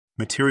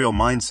material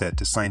mindset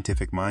to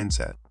scientific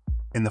mindset.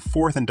 In the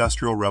fourth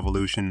industrial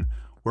revolution,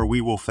 where we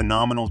will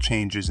phenomenal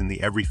changes in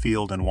the every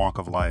field and walk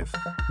of life,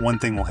 one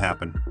thing will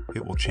happen: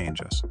 it will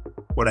change us.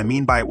 What I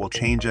mean by it will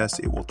change us,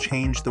 it will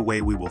change the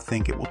way we will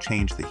think, it will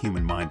change the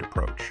human mind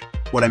approach.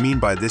 What I mean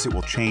by this, it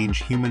will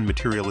change human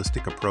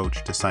materialistic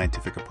approach to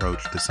scientific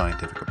approach to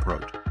scientific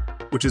approach.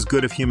 Which is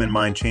good if human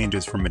mind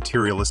changes from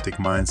materialistic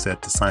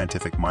mindset to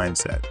scientific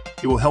mindset.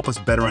 It will help us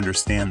better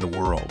understand the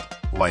world,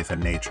 life,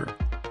 and nature.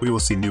 We will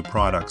see new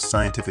products,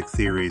 scientific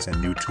theories, and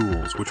new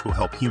tools which will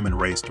help human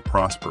race to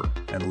prosper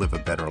and live a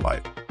better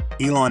life.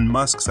 Elon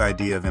Musk's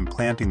idea of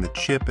implanting the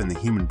chip in the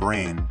human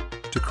brain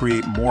to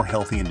create more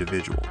healthy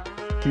individual.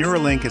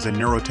 Neuralink is a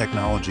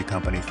neurotechnology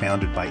company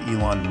founded by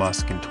Elon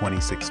Musk in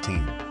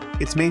 2016.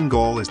 Its main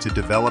goal is to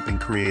develop and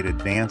create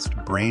advanced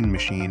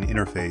brain-machine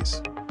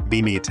interface,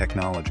 BME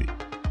technology.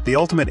 The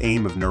ultimate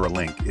aim of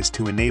Neuralink is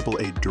to enable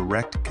a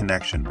direct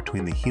connection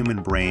between the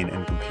human brain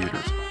and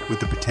computers, with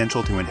the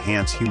potential to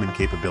enhance human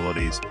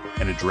capabilities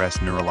and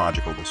address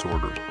neurological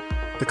disorders.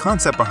 The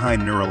concept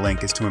behind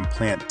Neuralink is to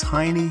implant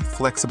tiny,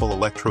 flexible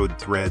electrode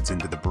threads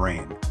into the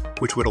brain,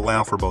 which would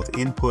allow for both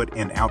input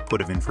and output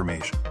of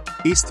information.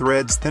 These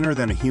threads, thinner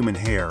than a human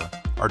hair,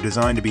 are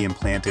designed to be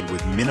implanted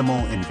with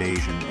minimal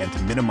invasion and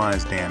to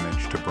minimize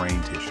damage to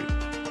brain tissue.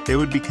 They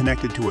would be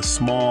connected to a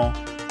small,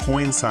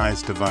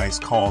 coin-sized device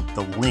called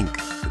the link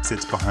that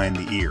sits behind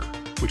the ear,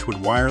 which would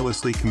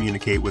wirelessly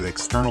communicate with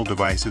external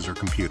devices or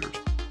computers.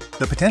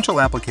 The potential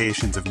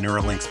applications of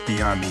Neuralink's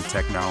BME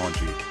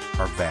technology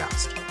are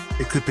vast.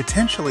 It could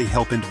potentially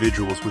help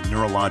individuals with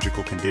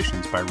neurological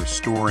conditions by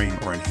restoring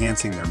or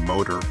enhancing their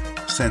motor,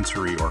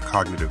 sensory, or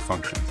cognitive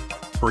functions.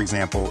 For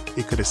example,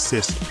 it could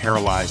assist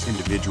paralyzed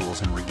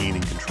individuals in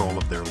regaining control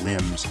of their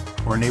limbs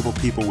or enable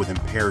people with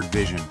impaired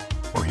vision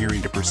or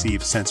hearing to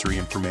perceive sensory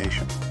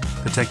information.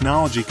 The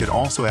technology could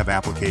also have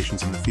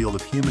applications in the field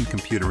of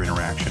human-computer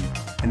interaction,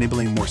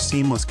 enabling more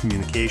seamless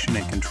communication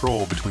and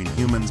control between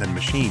humans and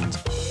machines.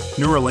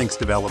 Neuralink's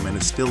development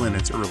is still in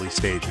its early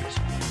stages,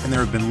 and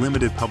there have been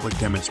limited public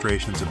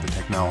demonstrations of the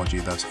technology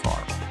thus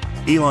far.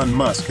 Elon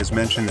Musk has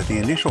mentioned that the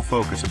initial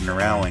focus of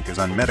Neuralink is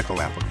on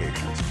medical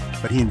applications,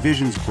 but he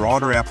envisions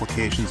broader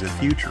applications in the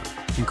future,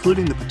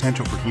 including the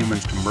potential for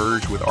humans to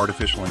merge with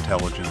artificial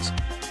intelligence,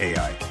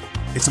 AI.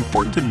 It's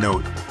important to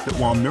note that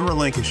while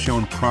Neuralink has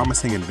shown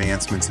promising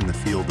advancements in the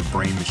field of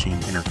brain-machine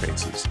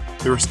interfaces,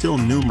 there are still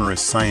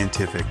numerous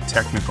scientific,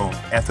 technical,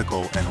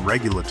 ethical, and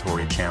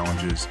regulatory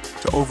challenges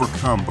to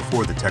overcome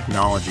before the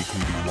technology can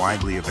be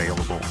widely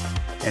available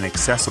and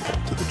accessible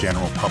to the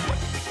general public.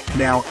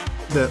 Now,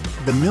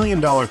 the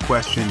million-dollar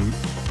question,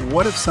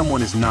 what if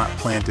someone is not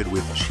planted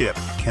with chip,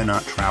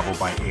 cannot travel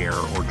by air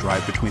or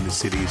drive between the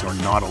cities, or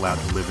not allowed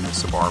to live in the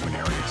suburban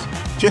areas?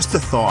 Just a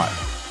thought.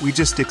 We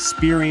just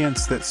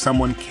experienced that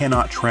someone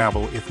cannot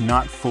travel if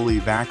not fully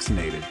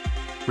vaccinated,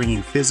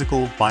 bringing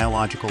physical,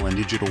 biological, and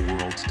digital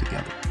worlds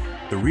together.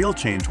 The real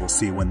change we'll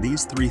see when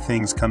these three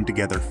things come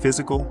together: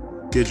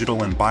 physical,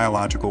 digital, and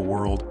biological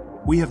world.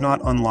 We have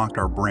not unlocked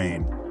our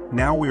brain.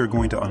 Now we are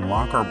going to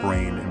unlock our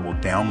brain and will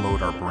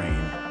download our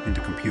brain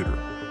into computer.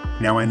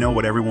 Now I know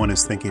what everyone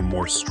is thinking: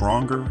 more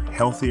stronger,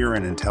 healthier,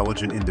 and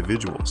intelligent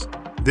individuals.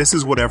 This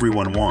is what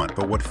everyone wants,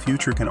 but what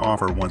future can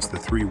offer once the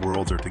three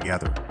worlds are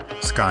together?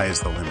 Sky is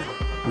the limit.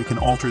 We can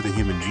alter the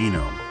human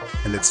genome,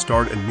 and it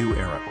start a new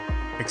era.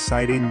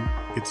 Exciting,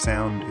 it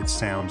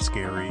sounds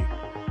scary.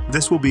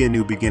 This will be a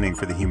new beginning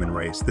for the human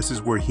race. This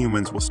is where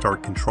humans will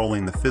start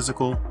controlling the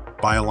physical,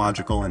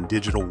 biological, and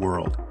digital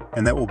world,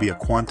 and that will be a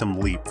quantum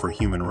leap for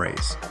human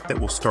race. That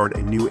will start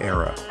a new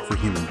era for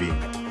human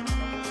beings.